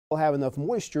We'll have enough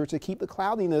moisture to keep the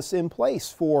cloudiness in place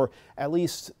for at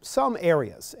least some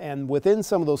areas, and within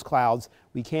some of those clouds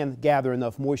we can gather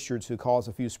enough moisture to cause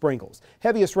a few sprinkles.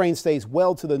 Heaviest rain stays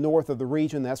well to the north of the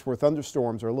region. That's where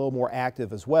thunderstorms are a little more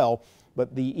active as well.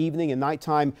 But the evening and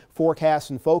nighttime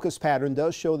forecast and focus pattern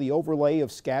does show the overlay of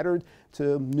scattered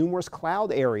to numerous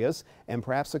cloud areas and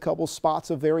perhaps a couple spots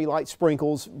of very light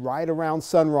sprinkles right around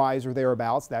sunrise or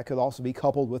thereabouts. That could also be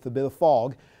coupled with a bit of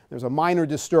fog. There's a minor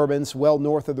disturbance well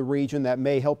north of the region that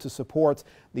may help to support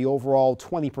the overall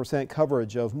 20%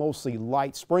 coverage of mostly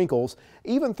light sprinkles,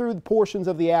 even through the portions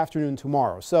of the afternoon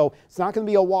tomorrow. So it's not going to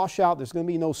be a washout. There's going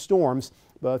to be no storms.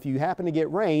 But if you happen to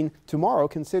get rain tomorrow,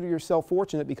 consider yourself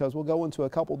fortunate, because we'll go into a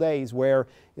couple days where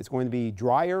it's going to be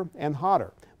drier and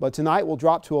hotter. But tonight we'll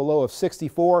drop to a low of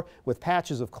 64 with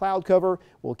patches of cloud cover.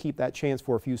 We'll keep that chance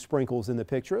for a few sprinkles in the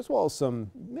picture, as well as some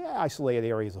isolated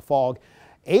areas of fog.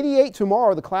 88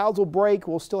 tomorrow. The clouds will break.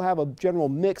 We'll still have a general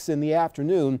mix in the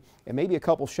afternoon and maybe a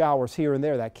couple showers here and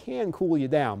there that can cool you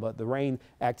down, but the rain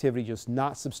activity just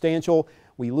not substantial.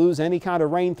 We lose any kind of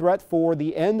rain threat for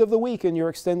the end of the week in your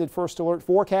extended first alert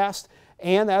forecast,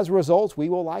 and as a result we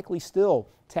will likely still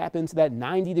tap into that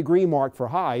 90-degree mark for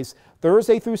highs.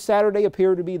 Thursday through Saturday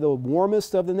appear to be the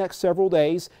warmest of the next several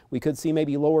days. We could see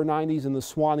maybe lower 90s in the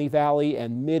Swanee Valley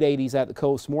and mid 80s at the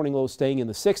coast, morning lows staying in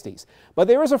the 60s. But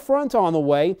there is a front on the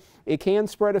way. It can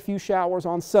spread a few showers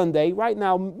on Sunday. Right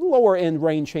now, lower end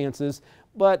rain chances,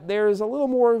 but there's a little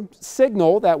more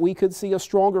signal that we could see a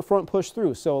stronger front push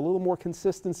through. So a little more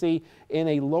consistency in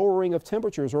a lowering of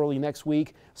temperatures early next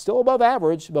week. Still above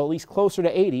average, but at least closer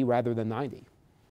to 80 rather than 90.